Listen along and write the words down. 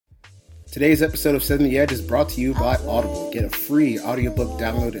Today's episode of Setting the Edge is brought to you by Audible. Get a free audiobook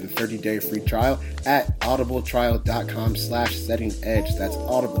download and 30-day free trial at audibletrial.com/settingedge. That's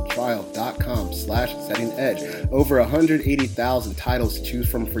audibletrial.com/settingedge. Over 180,000 titles to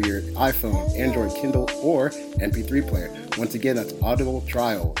choose from for your iPhone, Android, Kindle, or MP3 player. Once again, that's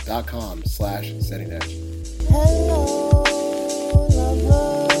audibletrial.com/settingedge. Hello,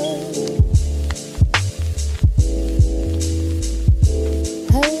 lover.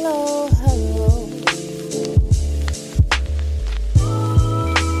 Hello, hello.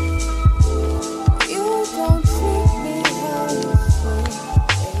 You don't treat me how you should, baby.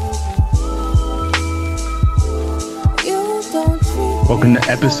 You don't treat me. Welcome to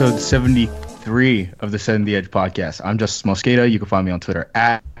episode 73 of the Setting the Edge podcast. I'm Justice Mosqueda. You can find me on Twitter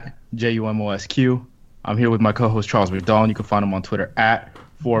at JUMOSQ. I'm here with my co-host Charles McDonald. You can find him on Twitter at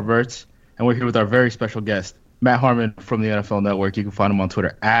 4verts. And we're here with our very special guest, Matt Harmon from the NFL Network. You can find him on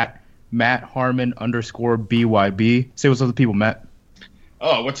Twitter at MattHarmon_BYB. Say what's up to people, Matt.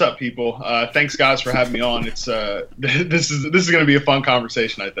 Oh, what's up, people? Thanks, guys, for having me on. It's this is going to be a fun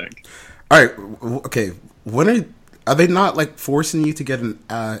conversation, I think. All right, okay. When are they not like forcing you to get an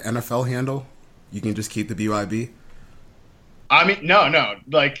NFL handle? You can just keep the BYB. I mean, no.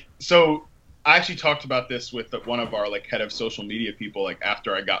 Like, so I actually talked about this with one of our head of social media people. Like,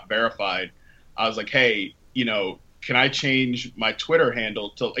 after I got verified, I was like, hey, can I change my Twitter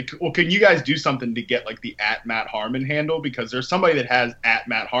handle to can you guys do something to get the at Matt Harmon handle? Because there's somebody that has at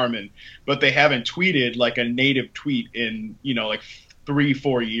Matt Harmon, but they haven't tweeted a native tweet in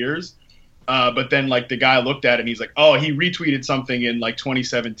 3-4 years. But then the guy looked at it and he's like, oh, he retweeted something in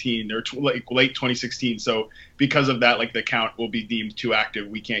 2017 or late 2016. So because of that, the account will be deemed too active.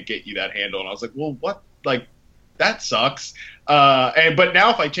 We can't get you that handle. And I was like, well, what? That sucks. But now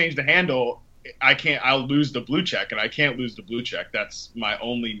if I change the handle, I'll lose the blue check, and I can't lose the blue check. That's my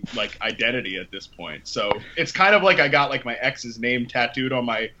only identity at this point. So it's kind of I got my ex's name tattooed on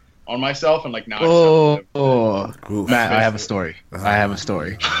myself, and now. Matt, I have a story.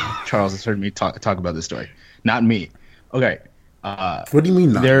 Charles has heard me talk about this story, not me. Okay. What do you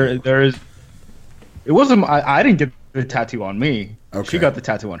mean? Not there is. It wasn't. I didn't get the tattoo on me. Okay. She got the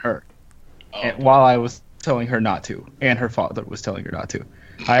tattoo on her, Oh. and while I was telling her not to, and her father was telling her not to.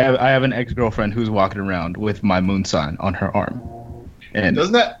 I have an ex-girlfriend who's walking around with my moon sign on her arm. And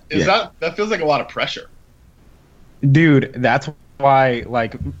doesn't that feels like a lot of pressure? Dude, that's why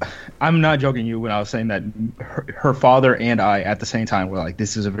I'm not joking you when I was saying that her father and I at the same time were like,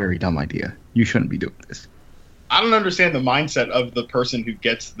 this is a very dumb idea. You shouldn't be doing this. I don't understand the mindset of the person who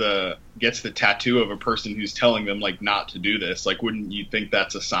gets the tattoo of a person who's telling them not to do this. Wouldn't you think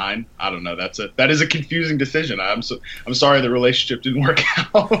that's a sign? I don't know. That is a confusing decision. I'm sorry the relationship didn't work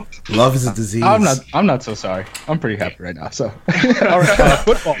out. Love is a disease. I'm not so sorry. I'm pretty happy right now. So, all right,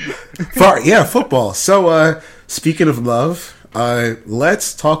 football. Football. So, speaking of love,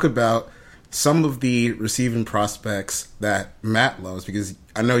 let's talk about some of the receiving prospects that Matt loves, because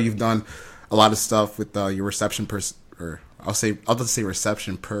I know you've done a lot of stuff with your reception I'll just say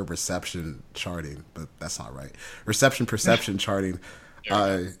reception per reception charting, but that's not right. Reception perception charting.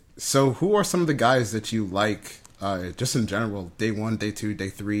 So who are some of the guys that you like, just in general, day 1, day 2, day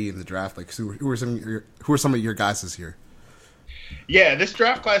 3 in the draft? Who are some of your guys this year? Yeah, this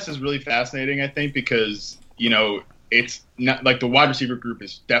draft class is really fascinating, I think, because it's not the wide receiver group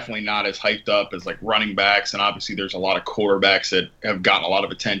is definitely not as hyped up as running backs, and obviously there's a lot of quarterbacks that have gotten a lot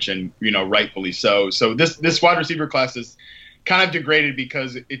of attention, rightfully so. So this wide receiver class is kind of degraded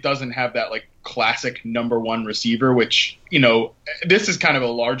because it doesn't have that classic number one receiver, which this is kind of a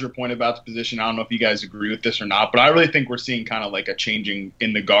larger point about the position. I don't know if you guys agree with this or not, but I really think we're seeing kind of a changing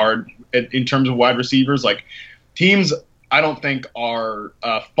in the guard in terms of wide receivers. Teams, I don't think are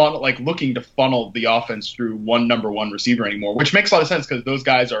looking to funnel the offense through one number one receiver anymore, which makes a lot of sense because those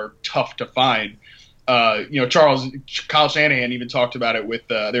guys are tough to find. Kyle Shanahan even talked about it with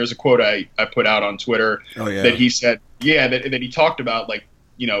there's a quote I put out on Twitter that he said, that he talked about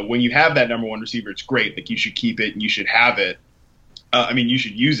when you have that number one receiver, it's great. You should keep it and you should have it. You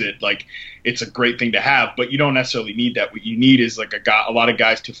should use it. It's a great thing to have, but you don't necessarily need that. What you need is a lot of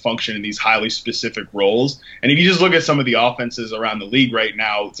guys to function in these highly specific roles. And if you just look at some of the offenses around the league right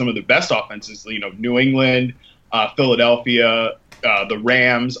now, some of the best offenses, New England, Philadelphia, the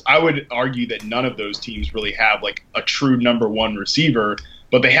Rams, I would argue that none of those teams really have a true number one receiver,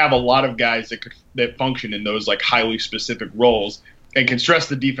 but they have a lot of guys that function in those highly specific roles and can stress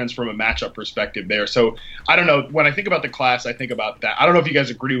the defense from a matchup perspective there. So I don't know. When I think about the class, I think about that. I don't know if you guys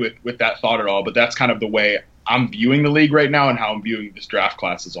agree with that thought at all, but that's kind of the way I'm viewing the league right now and how I'm viewing this draft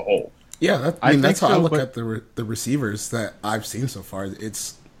class as a whole. Yeah, that's how I look at the receivers that I've seen so far.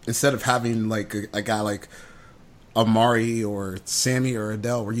 It's instead of having like a guy like Amari or Sammy or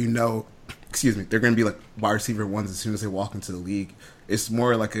Adele, where they're going to be like wide receiver ones as soon as they walk into the league. It's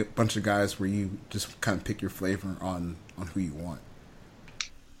more like a bunch of guys where you just kind of pick your flavor on who you want.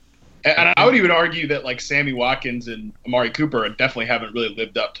 And I would even argue that like Sammy Watkins and Amari Cooper definitely haven't really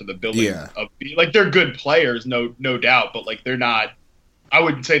lived up to the billing of like they're good players, no doubt, but like they're not. I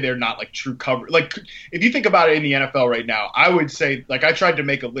wouldn't say they're not like true cover. Like if you think about it in the NFL right now, I would say like I tried to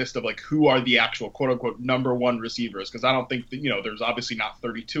make a list of like who are the actual quote unquote number one receivers because I don't think that, there's obviously not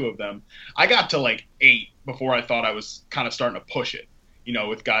 32 of them. I got to like 8 before I thought I was kind of starting to push it.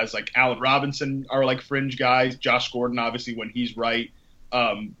 With guys like Allen Robinson are like fringe guys. Josh Gordon obviously when he's right.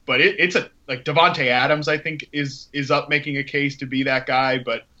 But it's like Devontae Adams I think is up making a case to be that guy,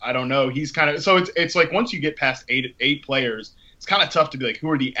 but I don't know. He's kind of so it's like once you get past eight players. It's kind of tough to be like, who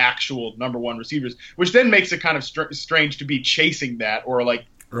are the actual number one receivers, which then makes it kind of strange to be chasing that or like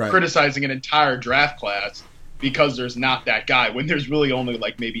criticizing an entire draft class because there's not that guy when there's really only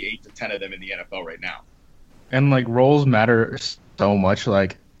like maybe 8 to 10 of them in the NFL right now. And like roles matter so much.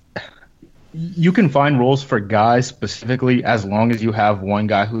 Like you can find roles for guys specifically as long as you have one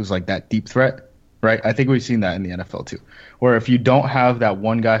guy who's like that deep threat. Right, I think we've seen that in the NFL too, where if you don't have that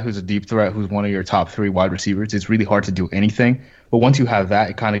one guy who's a deep threat, who's one of your top 3 wide receivers, it's really hard to do anything. But once you have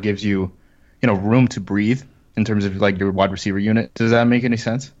that, it kind of gives you, room to breathe in terms of like your wide receiver unit. Does that make any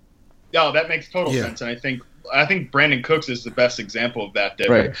sense? No, that makes total sense, and I think Brandon Cooks is the best example of that.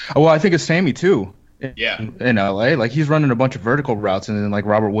 David. Right. Well, I think it's Sammy too. Yeah. In LA, like he's running a bunch of vertical routes, and then like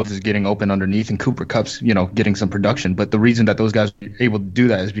Robert Woods is getting open underneath, and Cooper Kupp's getting some production. But the reason that those guys are able to do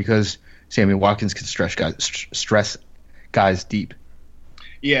that is because Sammy Watkins can stress guys deep.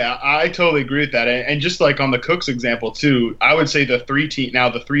 Yeah, I totally agree with that. And just like on the Cooks example too, I would say the three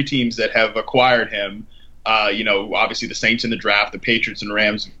teams that have acquired him, obviously the Saints in the draft, the Patriots and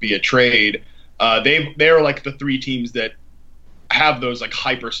Rams via trade, they're like the 3 teams that have those like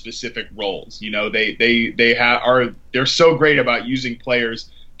hyper specific roles. They're so great about using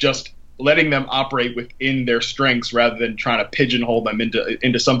players, just letting them operate within their strengths rather than trying to pigeonhole them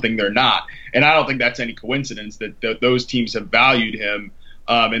into something they're not. And I don't think that's any coincidence that those teams have valued him.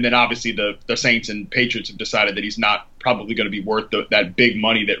 And then obviously the Saints and Patriots have decided that he's not probably going to be worth that big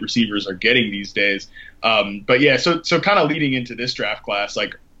money that receivers are getting these days. But yeah, so kind of leading into this draft class,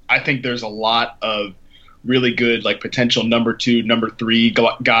 like I think there's a lot of really good like potential number 2, number 3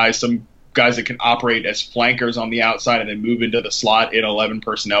 guys, some guys that can operate as flankers on the outside and then move into the slot in 11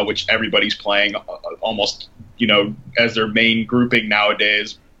 personnel, which everybody's playing almost, as their main grouping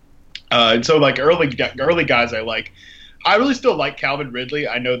nowadays. And so like early guys I really still like Calvin Ridley.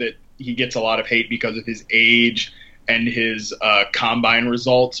 I know that he gets a lot of hate because of his age and his combine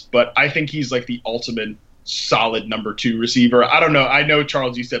results, but I think he's like the ultimate solid number 2 receiver. I don't know. I know,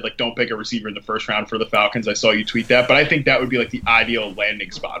 Charles, you said like don't pick a receiver in the first round for the Falcons. I saw you tweet that, but I think that would be like the ideal landing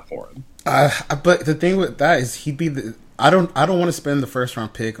spot for him. But the thing with that is he'd be the. I don't want to spend the first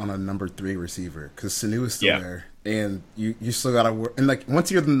round pick on a number 3 receiver because Sanu is still there, and you still got to work. And like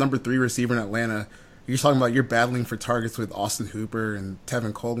once you're the number 3 receiver in Atlanta, you're talking about you're battling for targets with Austin Hooper and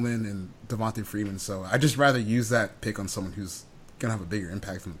Tevin Coleman and Devontae Freeman. So I just rather use that pick on someone who's gonna have a bigger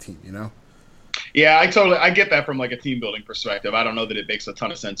impact on the team. Yeah, I get that from like a team building perspective. I don't know that it makes a ton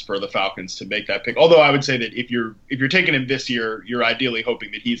of sense for the Falcons to make that pick. Although I would say that if you're taking him this year, you're ideally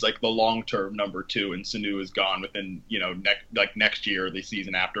hoping that he's like the long term number 2 and Sanu is gone within next year or the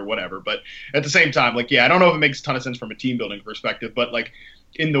season after, whatever. But at the same time, like I don't know if it makes a ton of sense from a team building perspective, but like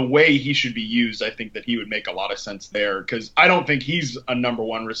in the way he should be used, I think that he would make a lot of sense there because I don't think he's a number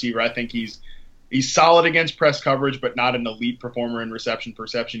 1 receiver. I think he's solid against press coverage, but not an elite performer in reception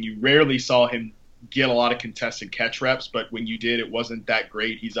perception. You rarely saw him get a lot of contested catch reps, but when you did, it wasn't that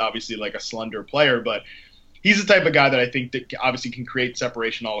great. He's obviously like a slender player, but he's the type of guy that I think that obviously can create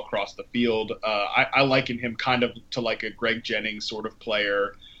separation all across the field. I liken him kind of to like a Greg Jennings sort of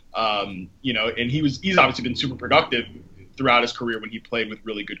player, and he's obviously been super productive throughout his career when he played with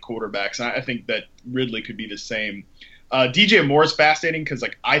really good quarterbacks. And I think that Ridley could be the same. DJ Moore is fascinating because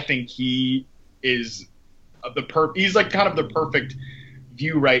like I think he is he's like kind of the perfect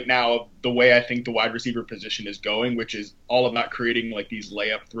view right now of the way I think the wide receiver position is going, which is all about creating like these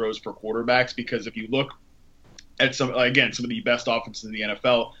layup throws for quarterbacks. Because if you look at some of the best offenses in the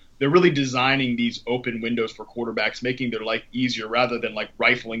NFL, they're really designing these open windows for quarterbacks, making their life easier rather than like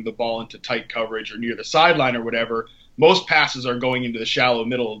rifling the ball into tight coverage or near the sideline or whatever. Most passes are going into the shallow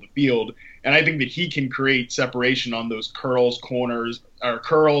middle of the field. And I think that he can create separation on those curls, corners, or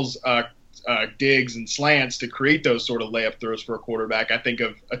curls, digs and slants to create those sort of layup throws for a quarterback. I think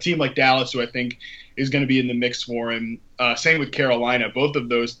of a team like Dallas, who I think is going to be in the mix for him. Same with Carolina. Both of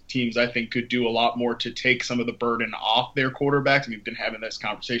those teams, I think, could do a lot more to take some of the burden off their quarterbacks. We've been having this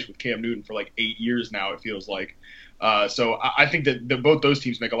conversation with Cam Newton for like 8 years now, it feels like. So I think that both those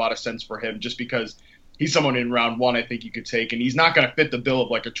teams make a lot of sense for him just because he's someone in round one I think you could take. And he's not going to fit the bill of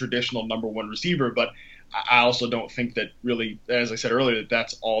like a traditional number one receiver, but I also don't think that really, as I said earlier, that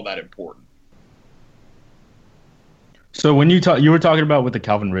that's all that important. So when you were talking about with the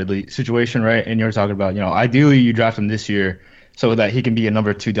Calvin Ridley situation, right? And you were talking about, ideally you draft him this year so that he can be a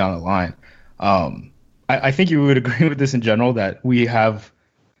number 2 down the line. I think you would agree with this in general that we have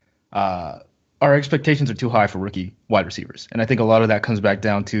our expectations are too high for rookie wide receivers. And I think a lot of that comes back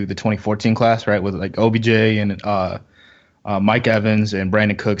down to the 2014 class, right? With like OBJ and Mike Evans and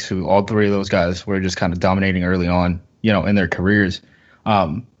Brandon Cooks, who all three of those guys were just kind of dominating early on, in their careers.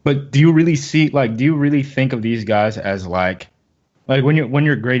 But do you really think of these guys as like when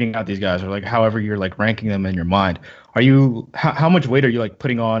you're grading out these guys, or like however you're like ranking them in your mind, how much weight are you like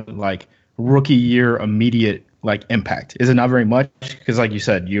putting on like rookie year immediate like impact? Is it not very much? Because like you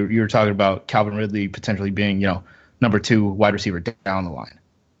said, you were talking about Calvin Ridley potentially being, number 2 wide receiver down the line.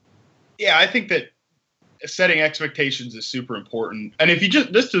 Yeah, I think that setting expectations is super important. And if you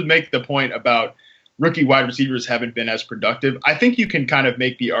just to make the point about rookie wide receivers haven't been as productive, I think you can kind of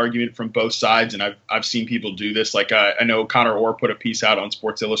make the argument from both sides, and I've seen people do this. Like I know Connor Orr put a piece out on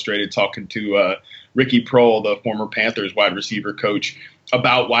Sports Illustrated talking to Ricky Proehl, the former Panthers wide receiver coach,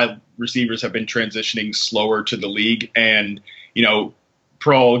 about why receivers have been transitioning slower to the league. And,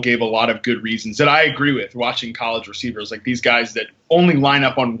 Proehl gave a lot of good reasons that I agree with. Watching college receivers, like these guys that only line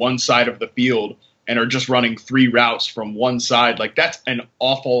up on one side of the field and are just running 3 routes from one side, like that's an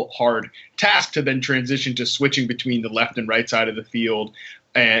awful hard task to then transition to switching between the left and right side of the field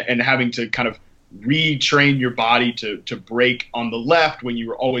and having to kind of retrain your body to break on the left when you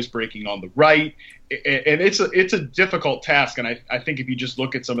were always breaking on the right. And it's a difficult task. And I think if you just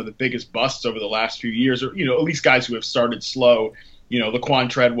look at some of the biggest busts over the last few years, or, at least guys who have started slow, Laquan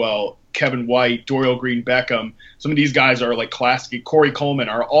Treadwell, Kevin White, Dorial Green-Beckham, some of these guys are like classic. Corey Coleman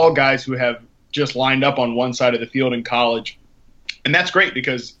are all guys who have just lined up on one side of the field in college. And that's great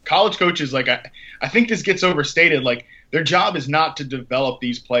because college coaches, like I think this gets overstated, like their job is not to develop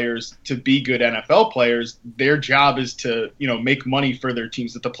these players to be good NFL players. Their job is to, make money for their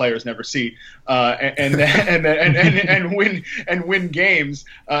teams that the players never see, and win games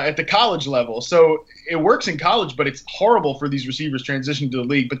at the college level. So it works in college, but it's horrible for these receivers transitioning to the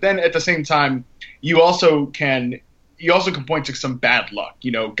league. But then at the same time, you also can point to some bad luck.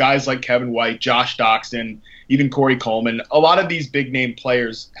 Guys like Kevin White, Josh Doxson, even Corey Coleman. A lot of these big name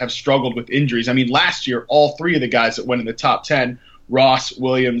players have struggled with injuries. I mean, last year, all 3 of the guys that went in the top 10, Ross,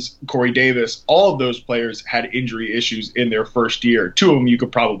 Williams, Corey Davis, all of those players had injury issues in their first year. 2 of them you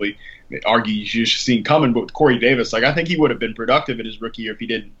could probably argue you should have seen coming, but with Corey Davis, like I think he would have been productive in his rookie year if he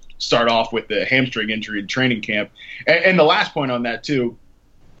didn't start off with the hamstring injury in training camp. And the last point on that too,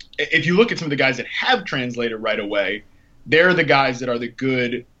 if you look at some of the guys that have translated right away, they're the guys that are the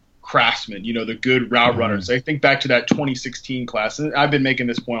good craftsmen, the good route runners. I think back to that 2016 class, and I've been making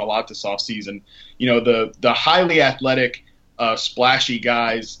this point a lot this offseason, the highly athletic, splashy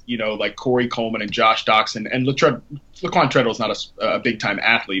guys, like Corey Coleman and Josh Doxson, and Laquan Treadwell is not a big-time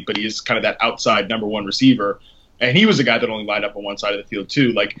athlete, but he is kind of that outside number 1 receiver, and he was a guy that only lined up on one side of the field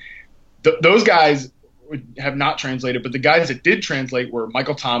too. Like those guys have not translated, but the guys that did translate were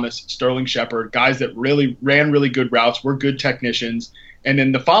Michael Thomas, Sterling Shepard, guys that really ran really good routes, were good technicians. And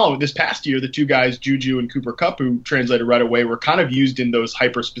then this past year, the 2 guys, Juju and Cooper Kupp, who translated right away, were kind of used in those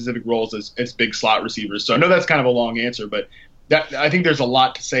hyper-specific roles as big slot receivers. So I know that's kind of a long answer, but I think there's a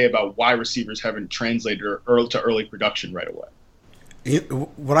lot to say about why receivers haven't translated to early production right away.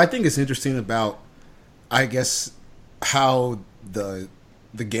 What I think is interesting about, I guess, how the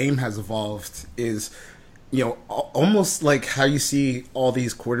game has evolved is, almost like how you see all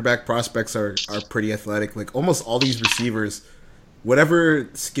these quarterback prospects are pretty athletic. Like almost all these receivers, whatever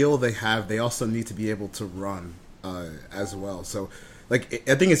skill they have, they also need to be able to run as well. So, like,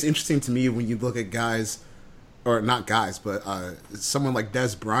 I think it's interesting to me when you look at guys, or not guys, but someone like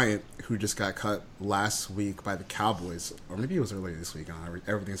Dez Bryant, who just got cut last week by the Cowboys, or maybe it was earlier this week.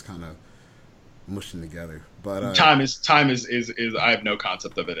 Everything's kind of mushing together. But time is I have no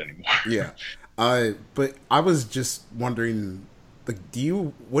concept of it anymore. Yeah. But I was just wondering, like,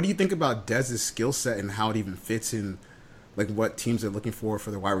 what do you think about Dez's skill set and how it even fits in, like, what teams are looking for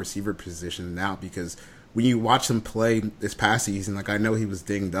the wide receiver position now? Because when you watch him play this past season, like, I know he was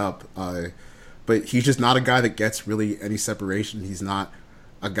dinged up, but he's just not a guy that gets really any separation. He's not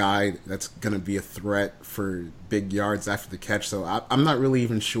a guy that's going to be a threat for big yards after the catch. So I'm not really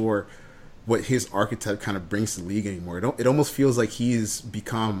even sure what his archetype kind of brings to the league anymore. It almost feels like he's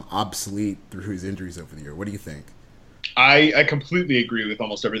become obsolete through his injuries over the year. What do you think? I completely agree with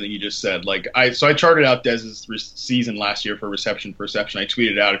almost everything you just said. I charted out Dez's season last year for reception perception. I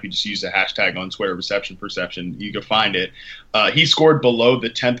tweeted out, if you just use the hashtag on Twitter, reception perception, you can find it. He scored below the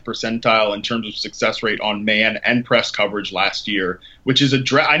 10th percentile in terms of success rate on man and press coverage last year, which is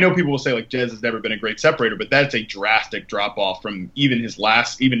I know people will say like Dez has never been a great separator, but that's a drastic drop off from even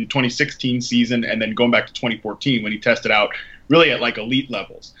 2016 season, and then going back to 2014 when he tested out really at like elite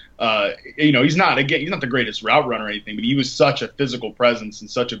levels. He's not the greatest route runner or anything, but he was such a physical presence and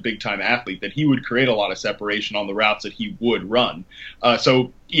such a big time athlete that he would create a lot of separation on the routes that he would run.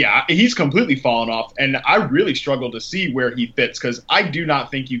 He's completely fallen off, and I really struggle to see where he fits, because I do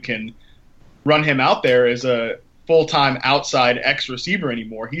not think you can run him out there as a full-time outside X receiver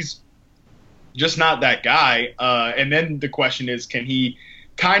anymore. He's just not that guy. And then the question is, can he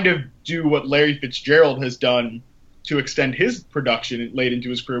kind of do what Larry Fitzgerald has done to extend his production late into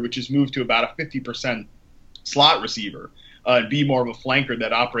his career, which is move to about a 50% slot receiver and be more of a flanker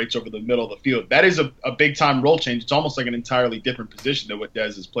that operates over the middle of the field. That is a big-time role change. It's almost like an entirely different position than what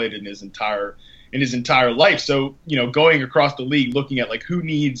Dez has played in his entire life. So, going across the league, looking at like who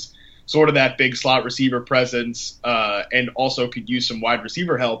needs sort of that big slot receiver presence and also could use some wide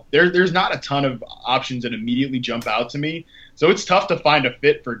receiver help, there's not a ton of options that immediately jump out to me. So it's tough to find a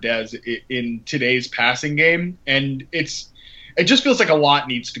fit for Dez in today's passing game, and it just feels like a lot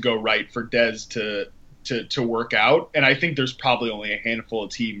needs to go right for Dez to work out. And I think there's probably only a handful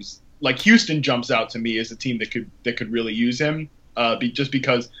of teams. Like Houston jumps out to me as a team that could really use him, just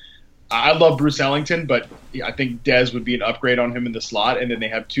because I love Bruce Ellington, but I think Dez would be an upgrade on him in the slot, and then they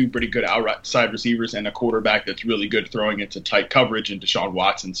have two pretty good outside receivers and a quarterback that's really good throwing into tight coverage and Deshaun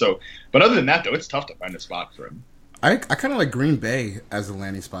Watson. So, but other than that, though, it's tough to find a spot for him. I kind of like Green Bay as a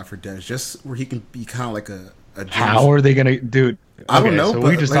landing spot for Dez, just where he can be kind of like a James. How are they gonna, dude? I don't know. So but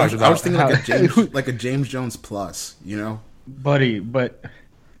we just like, talked about. I was thinking how, like a James Jones plus, buddy. But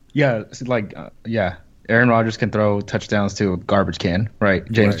yeah, it's like Aaron Rodgers can throw touchdowns to a garbage can, right?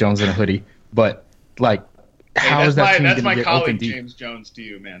 James Jones in a hoodie, but like, how is that team that's gonna my get colleague open deep? James Jones to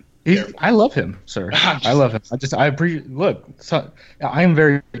you, man. I love him, sir. I love him. I appreciate. Look, I am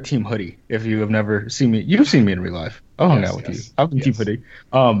very team hoodie. If you have never seen me, you've seen me in real life. I hung out with you. I've been team hoodie.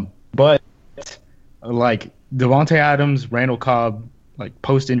 But like Devontae Adams, Randall Cobb, like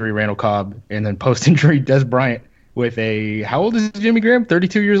post-injury Randall Cobb, and then post-injury Des Bryant with how old is Jimmy Graham?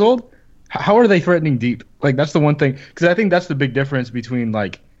 32 years old. How are they threatening deep? Like, that's the one thing, because I think that's the big difference between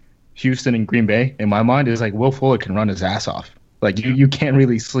like Houston and Green Bay in my mind, is like Will Fuller can run his ass off. Like, you can't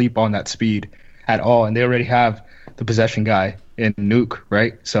really sleep on that speed at all, and they already have the possession guy in Nuke,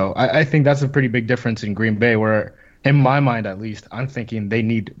 right? So I think that's a pretty big difference in Green Bay, where in my mind at least, I'm thinking they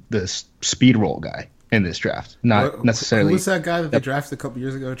need the speed roll guy in this draft, not necessarily. Who was that guy that they drafted a couple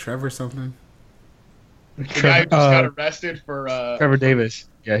years ago? Trevor something? The guy who just got arrested for Trevor Davis.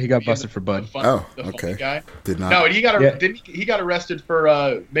 Yeah, he got busted for bud. Okay. Guy. Did not. No, he got arrested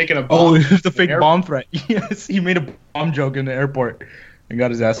for making a bomb. Oh, it was the fake bomb threat. Yes, he made a bomb joke in the airport and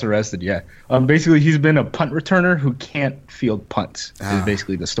got his ass arrested. Yeah. Basically, he's been a punt returner who can't field punts. Is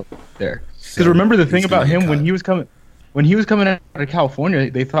basically the story there. Because remember the thing about him when he was coming out of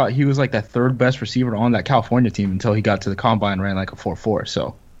California, they thought he was like the third best receiver on that California team until he got to the combine and ran like a 4.4.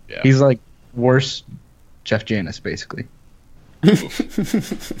 So he's like worse Jeff Janis basically.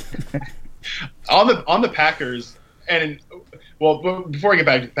 on the Packers, and before I get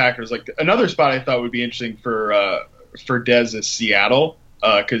back to the Packers, like another spot I thought would be interesting for Dez is Seattle,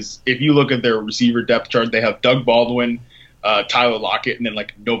 because if you look at their receiver depth chart, they have Doug Baldwin, Tyler Lockett, and then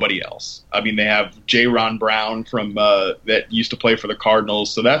like nobody else. I mean, they have J-Ron Brown from that used to play for the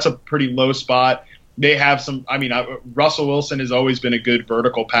Cardinals, so that's a pretty low spot. They have some. I mean, Russell Wilson has always been a good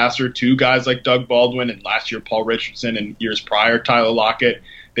vertical passer to guys like Doug Baldwin, and last year Paul Richardson, and years prior Tyler Lockett.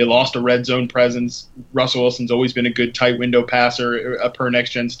 They lost a red zone presence. Russell Wilson's always been a good tight window passer per next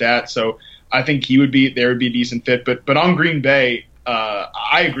gen stat. So I think there would be a decent fit. But on Green Bay,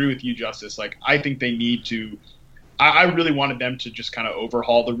 I agree with you, Justice. Like, I think they need to. I really wanted them to just kind of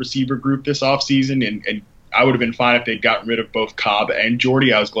overhaul the receiver group this offseason, and I would have been fine if they'd gotten rid of both Cobb and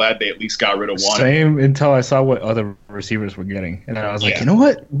Jordy. I was glad they at least got rid of one. Same, until I saw what other receivers were getting. And I was like, you know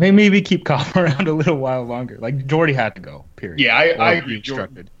what? Maybe keep Cobb around a little while longer. Like, Jordy had to go, period. Yeah, I agree.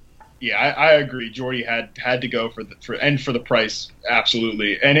 I agree. Jordy had to go for the price,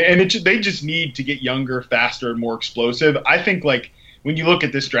 absolutely. And they just need to get younger, faster, and more explosive. I think, like, when you look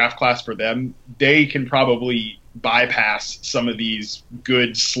at this draft class for them, they can probably bypass some of these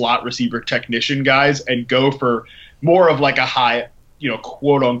good slot receiver technician guys and go for more of like a high,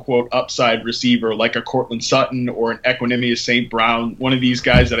 quote unquote upside receiver like a Cortland Sutton or an Equanimeous St. Brown, one of these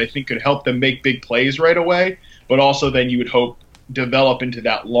guys that I think could help them make big plays right away, but also then you would hope develop into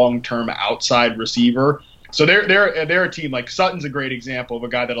that long-term outside receiver. So they're a team like Sutton's a great example of a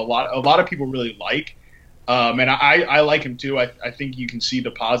guy that a lot of people really like. And I like him too. I think you can see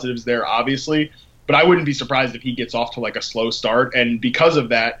the positives there, obviously. But I wouldn't be surprised if he gets off to like a slow start. And because of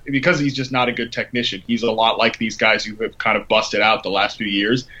that, because he's just not a good technician, he's a lot like these guys who have kind of busted out the last few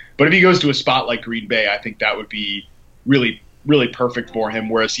years. But if he goes to a spot like Green Bay, I think that would be really, really perfect for him.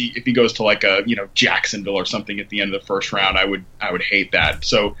 Whereas if he goes to like a Jacksonville or something at the end of the first round, I would hate that.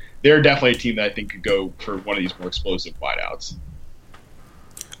 So they're definitely a team that I think could go for one of these more explosive wideouts.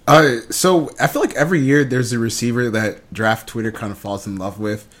 So I feel like every year there's a receiver that draft Twitter kind of falls in love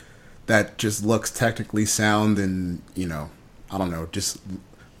with that just looks technically sound and, I don't know, just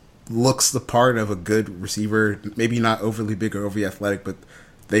looks the part of a good receiver. Maybe not overly big or overly athletic, but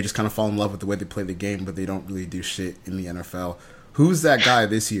they just kind of fall in love with the way they play the game, but they don't really do shit in the NFL. Who's that guy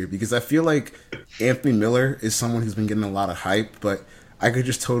this year? Because I feel like Anthony Miller is someone who's been getting a lot of hype, but I could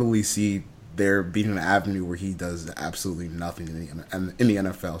just totally see there being an avenue where he does absolutely nothing in the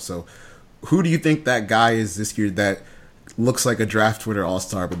NFL. So who do you think that guy is this year that looks like a draft Twitter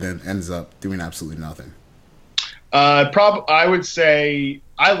all-star but then ends up doing absolutely nothing? I would say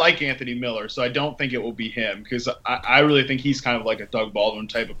I like Anthony Miller, so I don't think it will be him because I really think he's kind of like a Doug Baldwin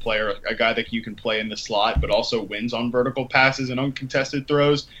type of player, a guy that you can play in the slot but also wins on vertical passes and uncontested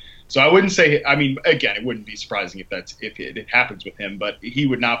throws. So I wouldn't say, again, it wouldn't be surprising if it happens with him, but he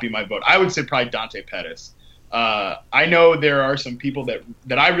would not be my vote. I would say probably Dante Pettis. I know there are some people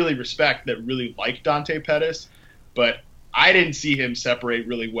that I really respect that really like Dante Pettis, but I didn't see him separate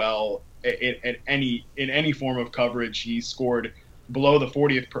really well in any form of coverage. He scored below the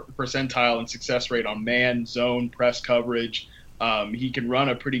 40th percentile in success rate on man, zone, press coverage. He can run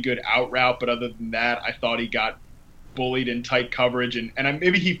a pretty good out route, but other than that, I thought he got bullied in tight coverage, and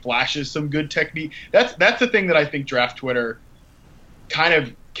maybe he flashes some good technique. That's the thing that I think draft Twitter kind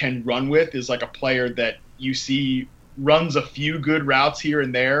of can run with, is like a player that you see runs a few good routes here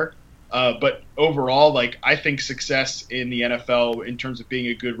and there, but overall, like, I think success in the NFL in terms of being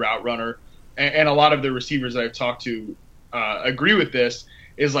a good route runner, and a lot of the receivers that I've talked to agree with this,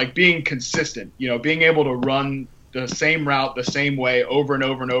 is like being consistent, being able to run the same route the same way over and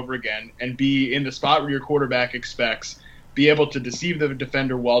over and over again and be in the spot where your quarterback expects, be able to deceive the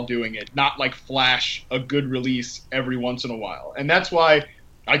defender while doing it, not like flash a good release every once in a while. And that's why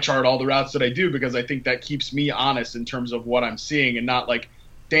I chart all the routes that I do, because I think that keeps me honest in terms of what I'm seeing and not like,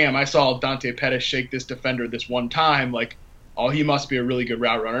 damn, I saw Dante Pettis shake this defender this one time, like, oh, he must be a really good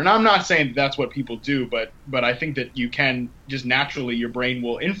route runner. And I'm not saying that that's what people do, but I think that you can just naturally, your brain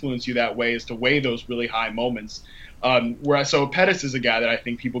will influence you that way, is to weigh those really high moments. So Pettis is a guy that I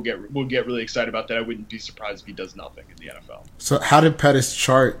think people will get really excited about, that I wouldn't be surprised if he does nothing in the NFL. So how did Pettis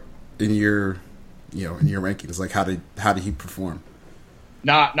chart in your rankings? Like how did he perform?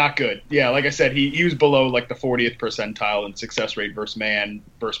 Not good. Yeah, like I said, he was below like the 40th percentile in success rate versus man,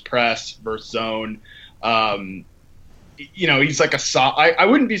 versus press, versus zone. He's like I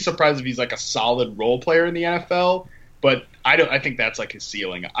wouldn't be surprised if he's like a solid role player in the NFL, but I think that's like his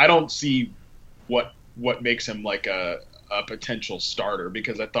ceiling. I don't see what makes him like a potential starter,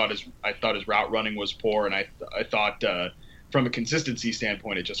 because I thought his route running was poor, and I thought from a consistency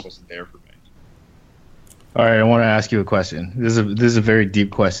standpoint it just wasn't there for me. All right, I want to ask you a question. This is a very deep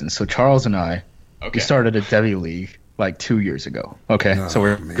question. So Charles and I, we started a Devy League like 2 years ago. Okay, so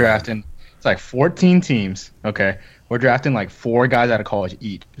we're drafting. It's like 14 teams. Okay, we're drafting like 4 guys out of college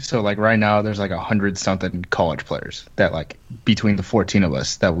each. So like right now, there's like 100-something college players that like between the 14 of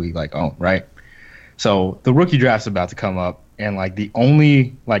us that we like own, right? So the rookie draft's about to come up, and like the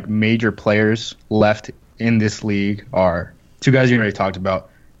only like major players left in this league are 2 guys you already talked about,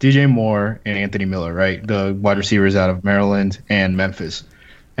 DJ Moore and Anthony Miller, right? The wide receivers out of Maryland and Memphis.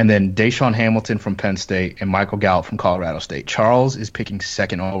 And then Deshaun Hamilton from Penn State and Michael Gallup from Colorado State. Charles is picking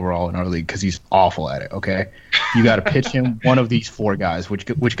 2nd overall in our league because he's awful at it, okay? You got to pitch him one of these 4 guys.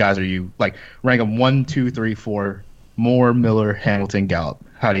 Which guys are you? Like, rank them 1, 2, 3, 4, Moore, Miller, Hamilton, Gallup.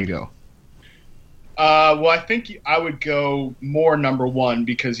 How do you go? Well, I think I would go Moore number 1,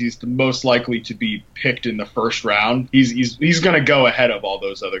 because he's the most likely to be picked in the first round. He's going to go ahead of all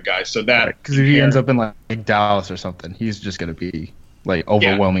those other guys. So that, because if he ends up in like Dallas or something, he's just going to be like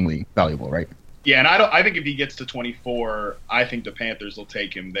overwhelmingly valuable, right? Yeah, and I think if he gets to 24, I think the Panthers will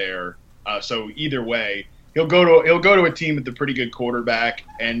take him there. So either way, he'll go to a team with a pretty good quarterback.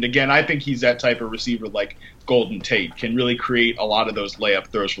 And again, I think he's that type of receiver like Golden Tate, can really create a lot of those layup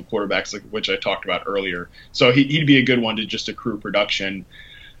throws for quarterbacks, like which I talked about earlier. So he'd be a good one to just accrue production.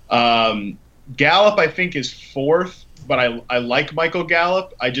 Gallup, I think, is fourth, but I like Michael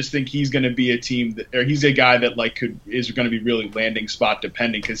Gallup. I just think he's going to be he's a guy that is going to be really landing spot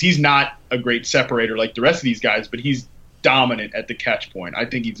dependent, because he's not a great separator like the rest of these guys, but he's dominant at the catch point. I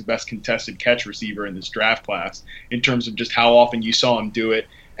think he's the best contested catch receiver in this draft class in terms of just how often you saw him do it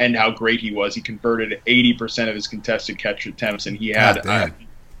and how great he was. He converted 80% of his contested catch attempts, and he had.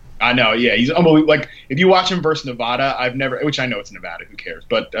 I know, yeah, he's unbelievable. Like, if you watch him versus Nevada, which I know it's Nevada, who cares?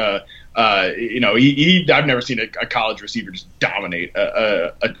 But I've never seen a college receiver just dominate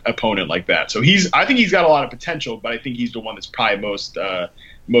a opponent like that. So I think he's got a lot of potential, but I think he's the one that's probably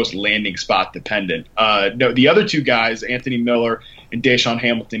most landing spot dependent. No, the other two guys, Anthony Miller and Deshaun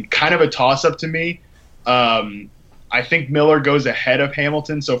Hamilton, kind of a toss up to me. I think Miller goes ahead of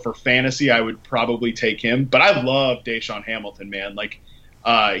Hamilton, so for fantasy, I would probably take him. But I love Deshaun Hamilton, man. Like.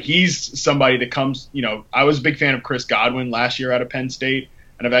 He's somebody that comes, I was a big fan of Chris Godwin last year out of Penn State,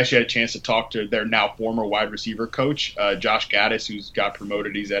 and I've actually had a chance to talk to their now former wide receiver coach, Josh Gaddis, who's got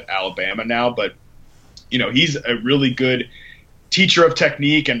promoted. He's at Alabama now, but, he's a really good teacher of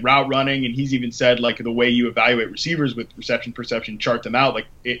technique and route running, and he's even said, like, the way you evaluate receivers with reception perception, chart them out, like,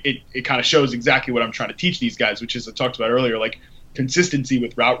 it kind of shows exactly what I'm trying to teach these guys, which is I talked about earlier, like, consistency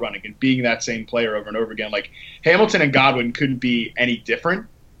with route running and being that same player over and over again. Like, Hamilton and Godwin couldn't be any different,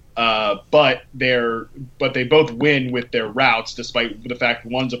 but they both win with their routes, despite the fact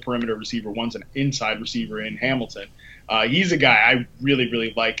one's a perimeter receiver, one's an inside receiver in Hamilton. He's a guy I really,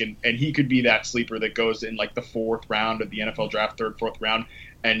 really like, and he could be that sleeper that goes in like the fourth round of the NFL draft, third, fourth round,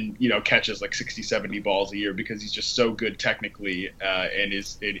 and catches like 60, 70 balls a year because he's just so good technically, and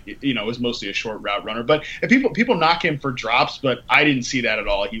is mostly a short route runner. But people knock him for drops, but I didn't see that at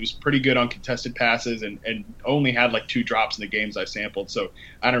all. He was pretty good on contested passes and only had like 2 drops in the games I sampled, so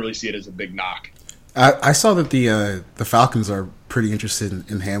I don't really see it as a big knock. I saw that the Falcons are pretty interested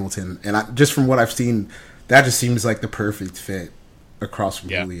in Hamilton, and just from what I've seen, that just seems like the perfect fit across from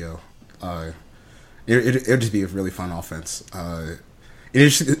Julio. It'd just be a really fun offense.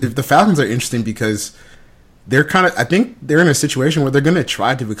 The Falcons are interesting because they're I think they're in a situation where they're going to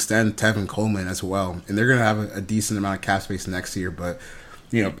try to extend Tevin Coleman as well, and they're going to have a decent amount of cap space next year. But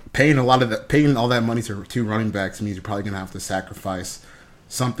paying all that money to 2 running backs means you're probably going to have to sacrifice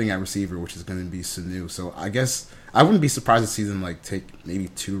something at receiver, which is going to be Sanu. So I guess I wouldn't be surprised to see them take maybe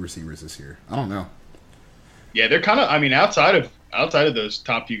 2 receivers this year. I don't know. Yeah, they're kind of. I mean, outside of those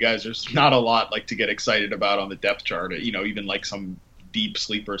top few guys, there's not a lot to get excited about on the depth chart. Even like some deep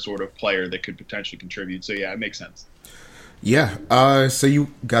sleeper sort of player that could potentially contribute. So yeah, it makes sense. Yeah. So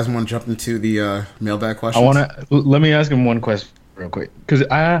you guys want to jump into the mailbag questions? Let me ask him one question real quick, because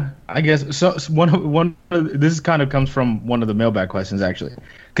I guess so. One this kind of comes from one of the mailbag questions actually,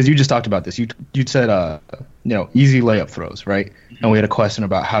 because you just talked about this. You said easy layup throws, right? Mm-hmm. And we had a question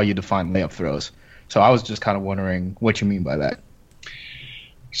about how you define layup throws. So I was just kind of wondering what you mean by that.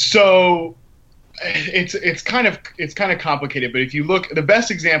 So it's kind of complicated, but if you look, the best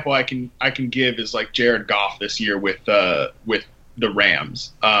example I can give is like Jared Goff this year with the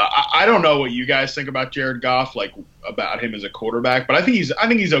Rams. I don't know what you guys think about Jared Goff, like about him as a quarterback, but I think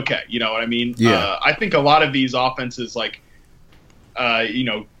he's okay. You know what I mean? Yeah. I think a lot of these offenses, like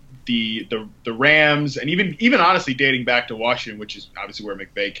the Rams, and even honestly dating back to Washington, which is obviously where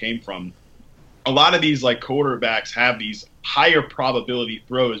McVay came from. A lot of these like quarterbacks have these higher probability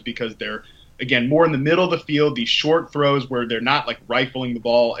throws because they're, again, more in the middle of the field, these short throws where they're not like rifling the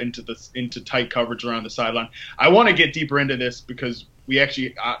ball into tight coverage around the sideline. I want to get deeper into this because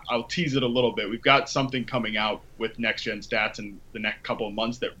I'll tease it a little bit. We've got something coming out with Next Gen Stats in the next couple of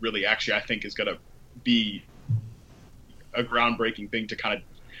months that really actually I think is going to be a groundbreaking thing to kind of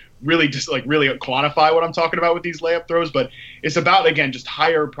really quantify what I'm talking about with these layup throws. But it's about, again, just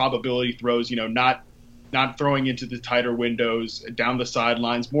higher probability throws, not throwing into the tighter windows, down the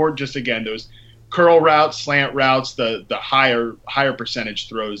sidelines, more just, again, those curl routes, slant routes, the higher percentage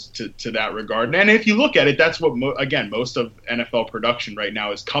throws to that regard. And if you look at it, that's what, most of NFL production right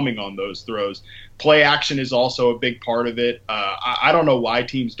now is coming on those throws. Play action is also a big part of it. I don't know why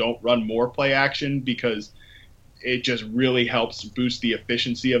teams don't run more play action, because it just really helps boost the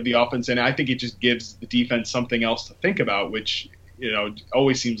efficiency of the offense. And I think it just gives the defense something else to think about, which,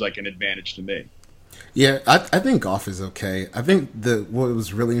 always seems like an advantage to me. Yeah, I think Goff is okay. I think what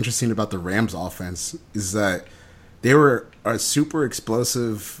was really interesting about the Rams offense is that they were a super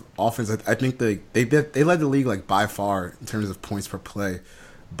explosive offense. I think they led the league like by far in terms of points per play,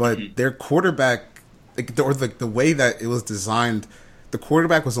 but their quarterback the way that it was designed, the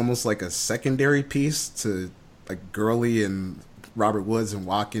quarterback was almost like a secondary piece to like Gurley and Robert Woods and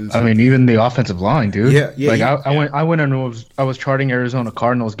Watkins. I mean, even the offensive line, dude. Yeah. Like I went and I was charting Arizona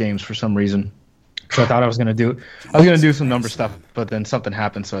Cardinals games for some reason. So I thought I was gonna do some number stuff, but then something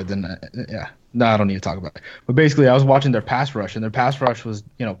happened, so I didn't. No, I don't need to talk about it. But basically, I was watching their pass rush, and their pass rush was,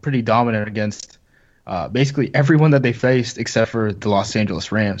 pretty dominant against basically everyone that they faced except for the Los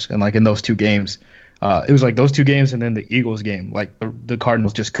Angeles Rams. And like in those two games, it was like those two games, and then the Eagles game. Like the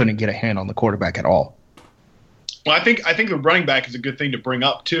Cardinals just couldn't get a hand on the quarterback at all. Well, I think the running back is a good thing to bring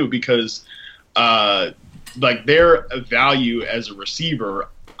up too, because like their value as a receiver,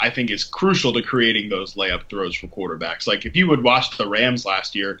 I think, is crucial to creating those layup throws for quarterbacks. Like if you would watch the Rams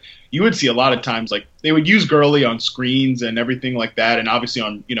last year, you would see a lot of times like they would use Gurley on screens and everything like that, and obviously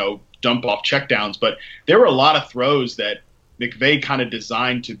on dump off checkdowns. But there were a lot of throws that McVay kind of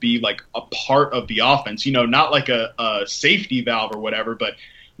designed to be like a part of the offense. Not like a safety valve or whatever, but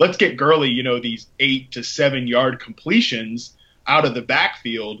let's get Gurley, these 8 to 7 yard completions out of the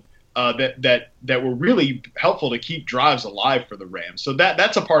backfield. That were really helpful to keep drives alive for the Rams. So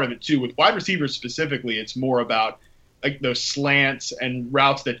that's a part of it too. With wide receivers specifically, it's more about like those slants and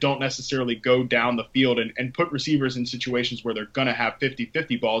routes that don't necessarily go down the field and put receivers in situations where they're going to have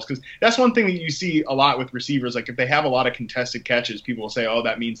 50-50 balls. Because that's one thing that you see a lot with receivers. Like if they have a lot of contested catches, people will say, oh,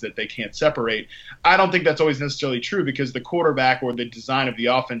 that means that they can't separate. I don't think that's always necessarily true, because the quarterback or the design of the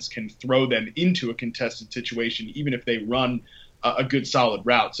offense can throw them into a contested situation, even if they run a good solid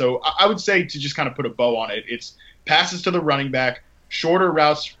route. So I would say, to just kind of put a bow on it, it's passes to the running back, shorter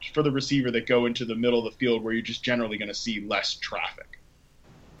routes for the receiver that go into the middle of the field where you're just generally going to see less traffic.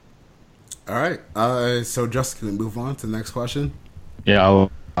 All right. So Justin, can we move on to the next question? Yeah,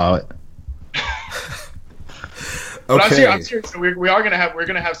 Okay. But I'm serious. So we're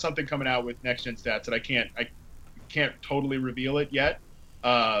gonna have something coming out with Next Gen Stats that I can't totally reveal it yet.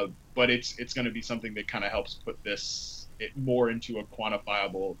 But it's going to be something that kind of helps put this more into a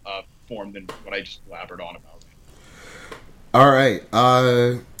quantifiable form than what I just blabbered on about. All right.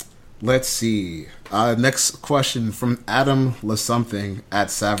 Let's see. Next question from Adam LaSomething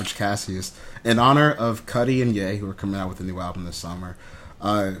at Savage Cassius. In honor of Cuddy and Ye, who are coming out with a new album this summer,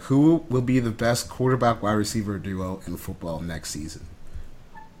 who will be the best quarterback wide receiver duo in football next season?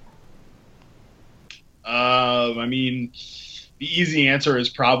 I mean, the easy answer is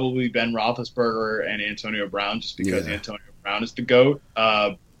probably Ben Roethlisberger and Antonio Brown, just because Antonio Brown is the GOAT.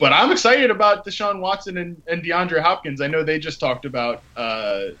 But I'm excited about Deshaun Watson and DeAndre Hopkins. I know they just talked about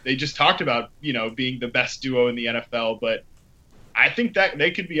being the best duo in the NFL, but I think that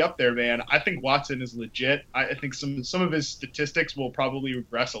they could be up there, man. I think Watson is legit. I think some of his statistics will probably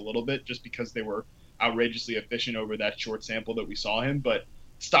regress a little bit just because they were outrageously efficient over that short sample that we saw him, but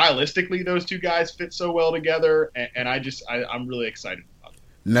stylistically, those two guys fit so well together, and I'm really excited about it.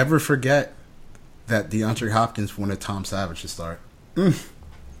 Never forget that DeAndre Hopkins wanted Tom Savage to start.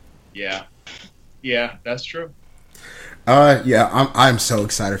 Yeah, that's true. I'm so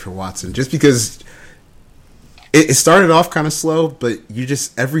excited for Watson, just because it started off kind of slow, but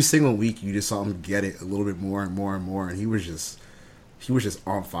every single week you just saw him get it a little bit more and more and more, and he was just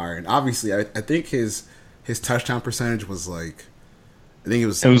on fire. And obviously, I think his touchdown percentage was like. I think it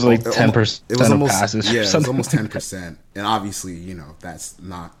was like 10%. It was almost passes. Yeah, it was almost 10%. And obviously,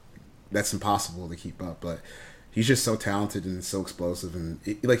 that's impossible to keep up. But he's just so talented and so explosive, and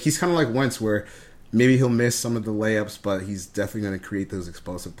he's kind of like Wentz, where maybe he'll miss some of the layups, but he's definitely going to create those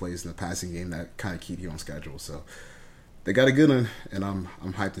explosive plays in the passing game that kind of keep you on schedule. So they got a good one, and I'm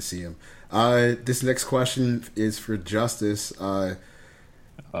hyped to see him. This next question is for Justice.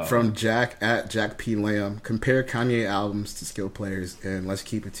 From Jack at Jack P. Lamb. Compare Kanye albums to skill players, and let's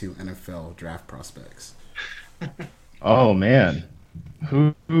keep it to NFL draft prospects. Oh man,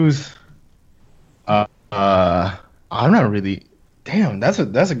 who's? I'm not really. Damn, that's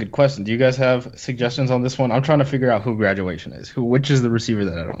a good question. Do you guys have suggestions on this one? I'm trying to figure out who Graduation is. Which is the receiver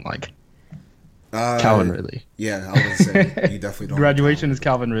that I don't like? Calvin Ridley. Yeah, I would say you definitely don't. Graduation is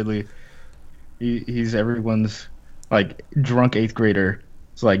Calvin Ridley. He's everyone's like drunk 8th grader.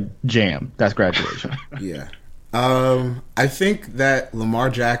 It's like jam. That's Graduation. Yeah. I think that Lamar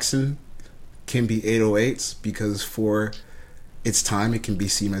Jackson can be 808s because for its time it can be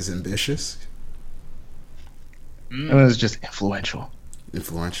seen as ambitious. And it's just influential.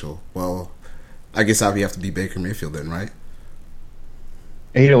 Well, I guess I'd have to be Baker Mayfield then, right?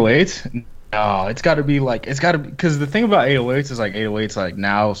 808s? No, it's got to be because the thing about 808s is like 808s like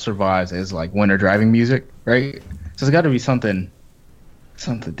now survives as like winter driving music, right? So it's got to be something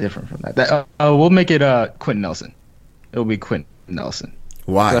different from that. We'll make it Quentin Nelson. It'll be Quentin Nelson.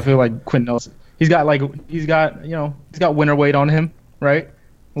 Why? I feel like Quentin Nelson. he's got winter weight on him, right?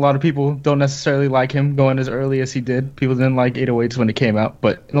 A lot of people don't necessarily like him going as early as he did. People didn't like 808s when it came out,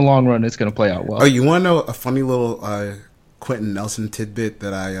 but in the long run, it's going to play out well. Oh, you want to know a funny little Quentin Nelson tidbit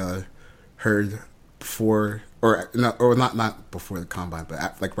that I heard before, or not before the combine,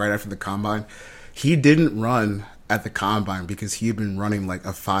 but like right after the combine? He didn't run at the combine because he had been running like a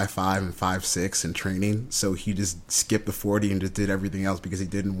 5.5 and 5.6 in training, so he just skipped the 40 and just did everything else because he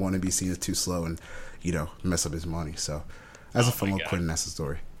didn't want to be seen as too slow and mess up his money. So that's a fun little Quentin Nelson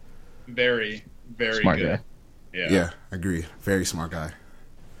story. Very, very Smart good. guy. Yeah, agree. Very smart guy.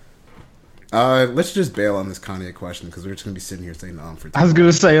 Let's just bail on this Kanye question because we're just gonna be sitting here saying for. I was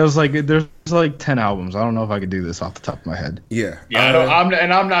gonna say, there's like 10 albums. I don't know if I could do this off the top of my head. Yeah,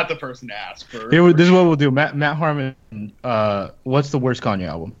 I'm not the person to ask for. This is what we'll do. Matt Harmon. What's the worst Kanye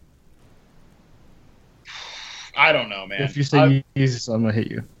album? I don't know, man. If you say Jesus, I'm gonna hit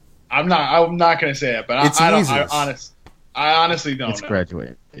you. I'm not gonna say it, but I honestly don't. It's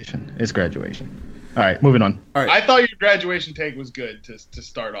graduation. It's graduation. All right, moving on. All right. I thought your graduation take was good to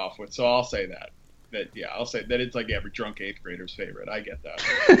start off with, so I'll say that. I'll say that it's like every drunk 8th grader's favorite. I get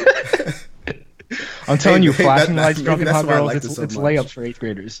that. I'm telling you, flashing that- lights, maybe drunken that's hot why I girls, liked it it's so much. layups for 8th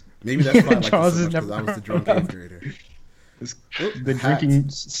graders. Maybe that's why I like Charles it so is much because I was the drunk 8th grader. The drinking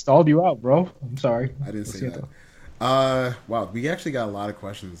stalled you out, bro. I'm sorry. I didn't say that. Wow, we actually got a lot of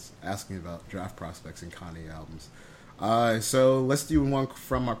questions asking about draft prospects and Kanye albums. So let's do one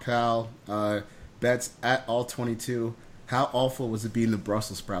from our pal. That's at all22. How awful was it being the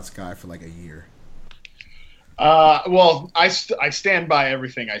Brussels sprouts guy for like a year? Well, I stand by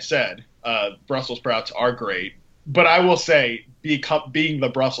everything I said. Brussels sprouts are great, but I will say being the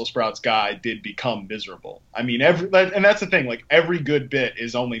Brussels sprouts guy did become miserable. I mean, and that's the thing. Like every good bit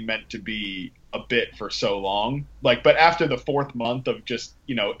is only meant to be a bit for so long. Like, but after the 4th month of just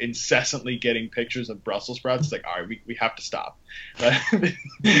incessantly getting pictures of Brussels sprouts, it's like, all right, we have to stop.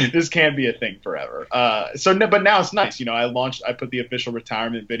 This can't be a thing forever. But now it's nice. I put the official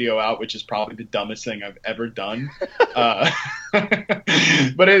retirement video out, which is probably the dumbest thing I've ever done. But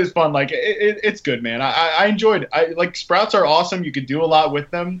it is fun. Like it's good, man. I enjoyed it. Like sprouts are awesome. You could do a lot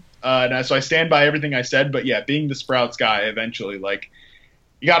with them. So I stand by everything I said. But yeah, being the sprouts guy, eventually, like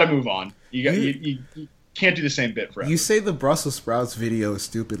you got to move on. You can't do the same bit forever. You say the Brussels sprouts video is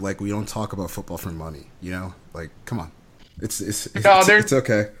stupid, like we don't talk about football for money. Like come on, it's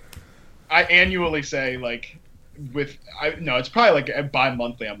okay. I annually say it's probably like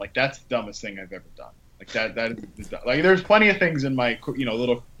bi-monthly. I'm like, that's the dumbest thing I've ever done. Like that is like there's plenty of things in my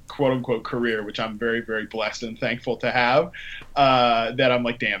little quote unquote career which I'm very, very blessed and thankful to have that I'm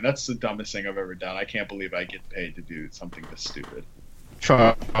like, damn, that's the dumbest thing I've ever done. I can't believe I get paid to do something this stupid.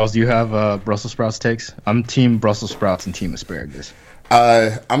 Charles, do you have Brussels sprouts takes? I'm team Brussels sprouts and team asparagus.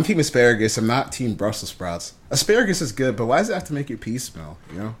 I'm team asparagus. I'm not team Brussels sprouts. Asparagus is good, but why does it have to make your pee smell?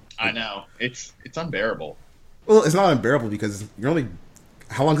 I know it's unbearable. Well, it's not unbearable because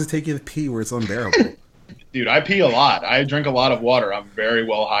how long does it take you to pee where it's unbearable? Dude, I pee a lot. I drink a lot of water. I'm very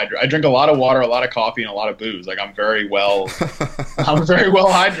well hydrated. I drink a lot of water, a lot of coffee, and a lot of booze. Like I'm very well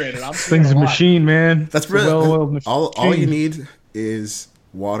hydrated. I'm Thing's a machine, man. That's really all you need is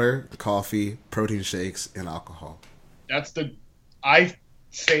water, coffee, protein shakes, and alcohol. I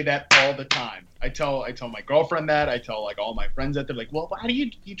say that all the time. I tell my girlfriend that. I tell like all my friends that. They're like, well, why do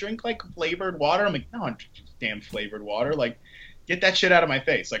you drink like flavored water? I'm like, no, I'm damn flavored water. Like, get that shit out of my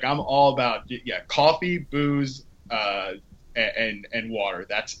face. Like, I'm all about coffee, booze, and water.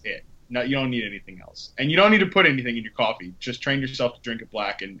 That's it. No, you don't need anything else, and you don't need to put anything in your coffee. Just train yourself to drink it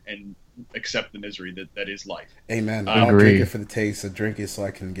black and accept the misery that is life. Amen. I don't drink it for the taste. I drink it so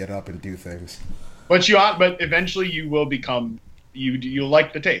I can get up and do things. But eventually you will become you'll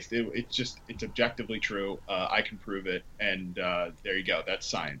like the taste. It's objectively true. I can prove it, and there you go. That's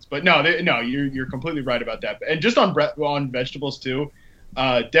science. But no, you're completely right about that. And just on vegetables too,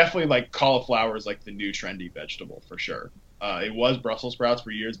 definitely like cauliflower is like the new trendy vegetable for sure. It was Brussels sprouts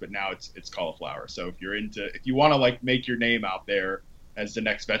for years, but now it's cauliflower. So if you want to like make your name out there as the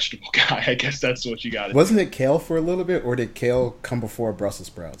next vegetable guy, I guess that's what you got to do. Wasn't it kale for a little bit, or did kale come before Brussels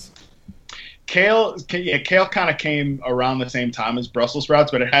sprouts? Kale kind of came around the same time as Brussels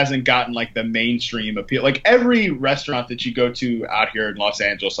sprouts, but it hasn't gotten like the mainstream appeal. Like every restaurant that you go to out here in Los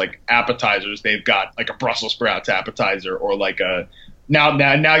Angeles, like appetizers, they've got like a Brussels sprouts appetizer, or like a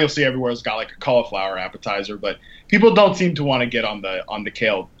now you'll see everywhere it's got like a cauliflower appetizer, but people don't seem to want to get on the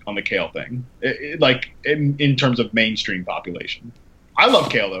kale thing, in terms of mainstream population. I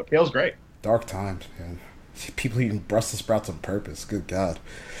love kale though. Kale's great. Dark times, man. People eating Brussels sprouts on purpose. Good God.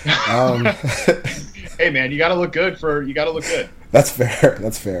 Hey man, you gotta look good. That's fair.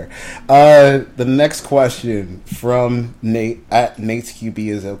 That's fair. The next question from Nate at Nate's QB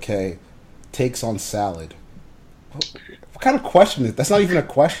is okay. Takes on salad. What kind of question is that's not even a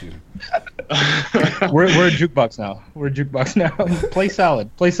question? We're a jukebox now. Play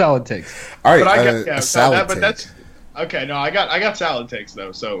salad. Play salad takes. All right, But I a got salad but take. that's okay. No, I got salad takes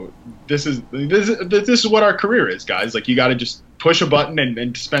though. So this is what our career is, guys. Like you got to just push a button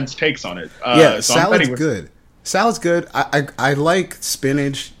and dispense takes on it. Yeah, so I'm salad's betting with- good. Salad's good. I like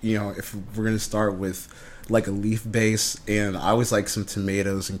spinach. You know, if we're gonna start with like a leaf base, and I always like some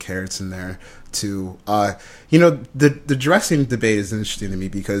tomatoes and carrots in there too. You know, the dressing debate is interesting to me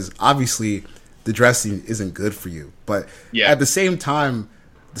because obviously the dressing isn't good for you, but Yeah. at the same time,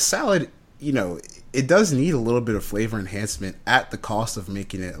 the salad, you know, it does need a little bit of flavor enhancement at the cost of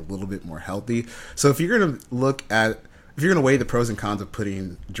making it a little bit more healthy. So if you're gonna weigh the pros and cons of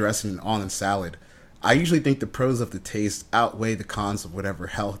putting dressing on a salad, I usually think the pros of the taste outweigh the cons of whatever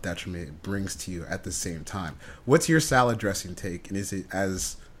health detriment it brings to you at the same time. What's your salad dressing take, and is it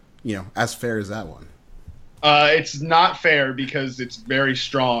as fair as that one? It's not fair because it's very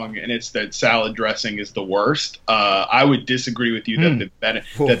strong, and it's that salad dressing is the worst. I would disagree with you that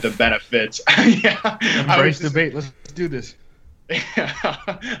the benefits. Yeah, I would Embrace debate. Let's do this.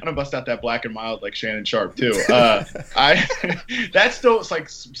 I'm gonna bust out that Black and Mild like Shannon Sharp too. That's still it's like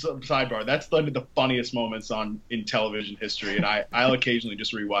sidebar. That's the funniest moments in television history, and I'll occasionally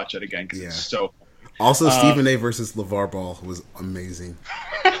just rewatch it again because Yeah. it's so. Also, Stephen A. versus LeVar Ball was amazing.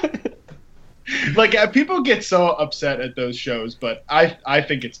 Like people get so upset at those shows, but I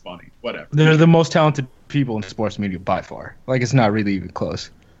think it's funny. Whatever. They're the most talented people in sports media by far. Like it's not really even close.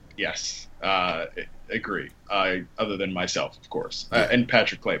 Yes, agree. Other than myself, of course, and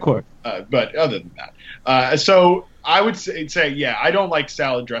Patrick Claypool. Of course. But other than that, so I would say, yeah, I don't like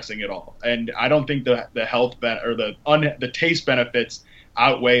salad dressing at all, and I don't think the health or the taste benefits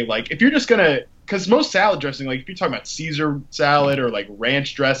outweigh. Like if you're just gonna, because most salad dressing, like if you're talking about Caesar salad or like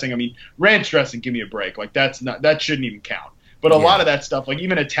ranch dressing, I mean ranch dressing, give me a break. Like that shouldn't even count. But a lot of that stuff, like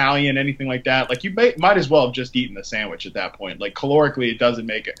even Italian, anything like that, like you might as well have just eaten the sandwich at that point. Like calorically, it doesn't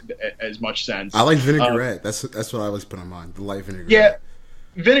make as much sense. I like vinaigrette. That's what I always put on mine. The light vinaigrette. Yeah,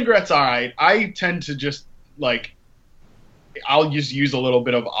 vinaigrette's all right. I tend to just like I'll just use a little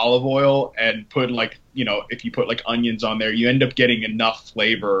bit of olive oil and put like if you put like onions on there, you end up getting enough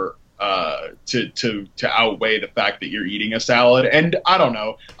flavor to outweigh the fact that you're eating a salad. And I don't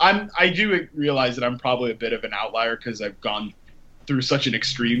know. I do realize that I'm probably a bit of an outlier because I've gone through such an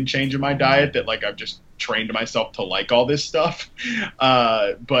extreme change in my diet that like I've just trained myself to like all this stuff.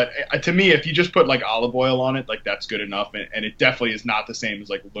 But to me, if you just put like olive oil on it, like that's good enough. And it definitely is not the same as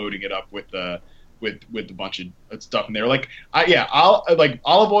like loading it up with a bunch of stuff in there. Like I'll like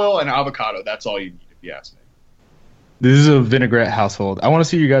olive oil and avocado. That's all you need if you ask me. This is a vinaigrette household. I want to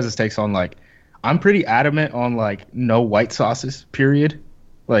see you guys' takes on like, I'm pretty adamant on like no white sauces, period.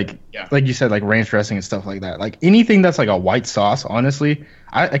 Like you said, like ranch dressing and stuff like that. Like anything that's like a white sauce, honestly,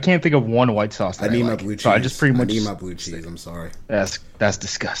 I can't think of one white sauce that I need like. my blue cheese. So I just pretty much I need my blue cheese. I'm sorry. That's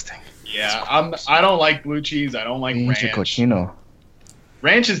disgusting. Yeah, I don't like blue cheese. I don't like ranch. Cochino.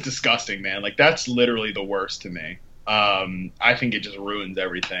 Ranch is disgusting, man. Like that's literally the worst to me. I think it just ruins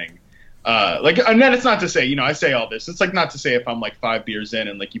everything. And then it's not to say, I say all this. It's like not to say if I'm like 5 beers in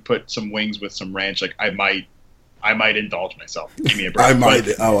and like you put some wings with some ranch, like I might indulge myself. Give me a break. I might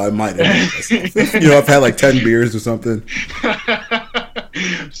indulge myself. I've had like 10 beers or something.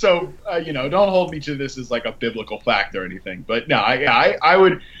 So don't hold me to this as like a biblical fact or anything. But no, I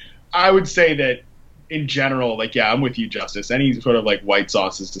would say that in general, like I'm with you, Justice. Any sort of like white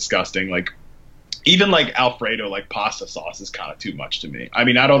sauce is disgusting. Like. Even like Alfredo, like pasta sauce, is kind of too much to me. I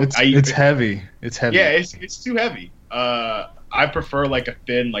mean, It's heavy. It's heavy. Yeah, it's too heavy. I prefer like a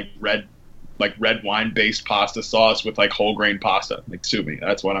thin, like red wine based pasta sauce with like whole grain pasta. Like sue me,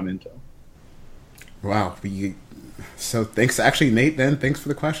 that's what I'm into. Wow. So thanks, actually, Nate. Then thanks for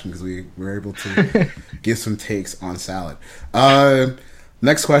the question because we were able to give some takes on salad.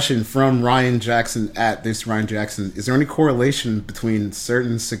 Next question from Ryan Jackson at this Ryan Jackson. Is there any correlation between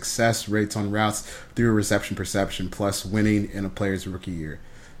certain success rates on routes through reception perception plus winning in a player's rookie year?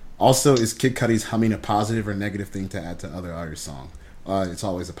 Also, is Kid Cudi's humming a positive or negative thing to add to other artists' song? It's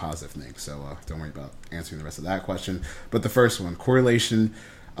always a positive thing, so don't worry about answering the rest of that question. But the first one, correlation,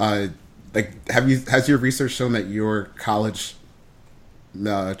 has your research shown that your college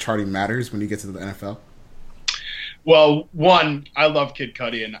charting matters when you get to the NFL? Well, one, I love Kid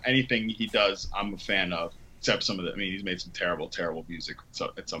Cudi, and anything he does, I'm a fan of. Except some of the, he's made some terrible, terrible music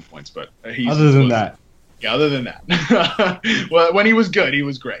at some points. But other than that, Yeah, other than that, well, when he was good, he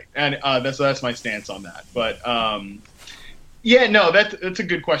was great, and that's my stance on that. But yeah, no, that's a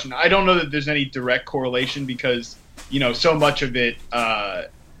good question. I don't know that there's any direct correlation because so much of it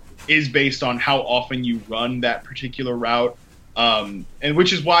is based on how often you run that particular route, and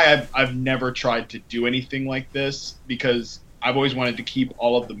which is why I've never tried to do anything like this because I've always wanted to keep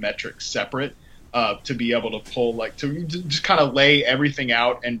all of the metrics separate. To be able to pull, to just kind of lay everything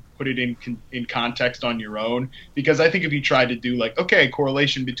out and put it in context on your own. Because I think if you tried to do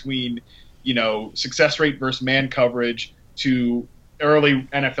correlation between, success rate versus man coverage to early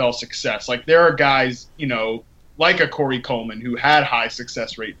NFL success, there are guys, like a Corey Coleman who had high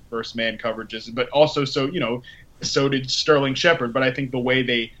success rate versus man coverages, but also so did Sterling Shepard. But I think the way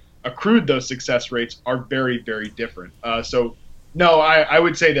they accrued those success rates are very, very different. No, I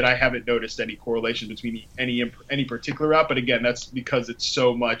would say that I haven't noticed any correlation between any particular route, but again, that's because it's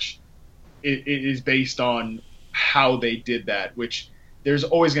so much. It is based on how they did that, which there's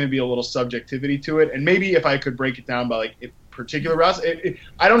always going to be a little subjectivity to it. And maybe if I could break it down by particular routes,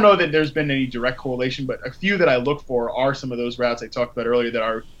 I don't know that there's been any direct correlation, but a few that I look for are some of those routes I talked about earlier that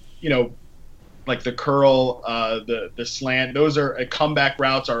are, like the curl, the slant. Those are comeback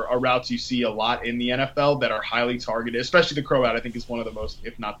routes are routes you see a lot in the NFL that are highly targeted, especially the curl route. I think is one of the most,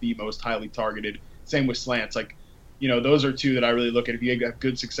 if not the most highly targeted. Same with slants. Those are two that I really look at. If you have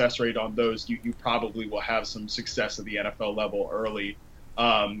good success rate on those, you probably will have some success at the NFL level early.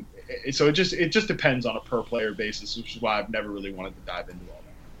 So it just depends on a per player basis, which is why I've never really wanted to dive into all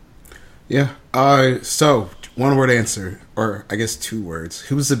that. Yeah. So one word answer, or I guess 2 words.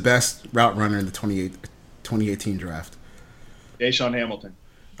 Who was the best route runner in the 2018 draft? Deshaun Hamilton.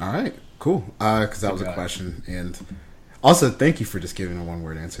 All right, cool. Because that was a question, and also thank you for just giving a 1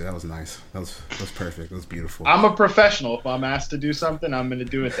 word answer. That was nice. That was perfect. That was beautiful. I'm a professional. If I'm asked to do something, I'm going to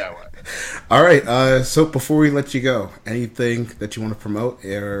do it that way. All right. So before we let you go, anything that you want to promote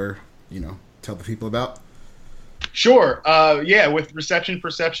or tell the people about? Sure. Yeah, with Reception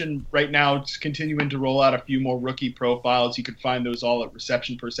Perception right now, it's continuing to roll out a few more rookie profiles. You can find those all at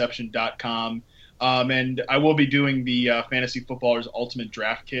receptionperception.com. And I will be doing the Fantasy Footballers Ultimate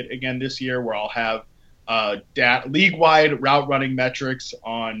Draft Kit again this year, where I'll have league-wide route running metrics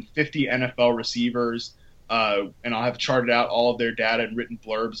on 50 NFL receivers, and I'll have charted out all of their data and written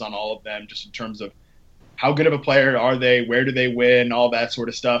blurbs on all of them, just in terms of how good of a player are they, where do they win, all that sort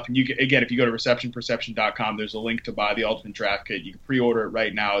of stuff. And you can, again, if you go to receptionperception.com, there's a link to buy the Ultimate Draft Kit. You can pre-order it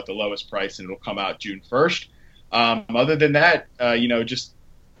right now at the lowest price, and it'll come out June 1st. Other than that,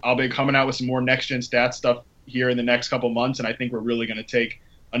 I'll be coming out with some more next-gen stats stuff here in the next couple months, and I think we're really going to take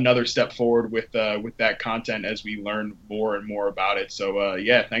another step forward with that content as we learn more and more about it. So,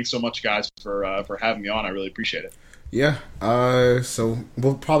 yeah, thanks so much, guys, for having me on. I really appreciate it. Yeah, so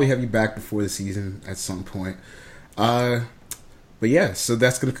we'll probably have you back before the season at some point. But yeah, so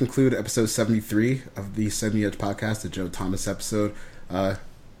that's going to conclude episode 73 of the 70 Edge podcast, the Joe Thomas episode.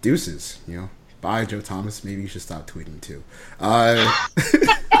 Deuces, bye, Joe Thomas. Maybe you should stop tweeting too.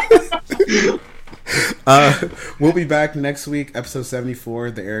 We'll be back next week, episode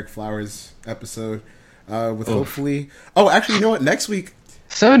 74, the Eric Flowers episode, with hopefully. Oh, actually, you know what? Next week,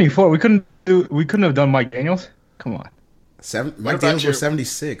 74. We couldn't have done Mike Daniels. Come on. Mike Daniels was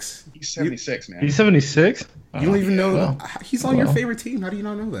 76. He's 76, man. He's 76? You don't even know he's on your favorite team. How do you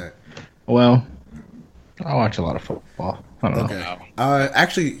not know that? Well, I watch a lot of football. I don't know.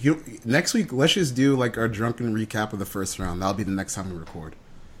 Actually, next week, let's just do our drunken recap of the first round. That'll be the next time we record.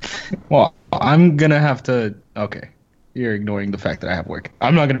 Well, I'm going to have to... Okay. You're ignoring the fact that I have work.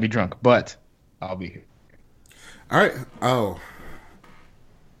 I'm not going to be drunk, but I'll be here. All right. Oh.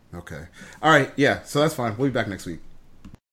 Okay. All right. Yeah. So that's fine. We'll be back next week.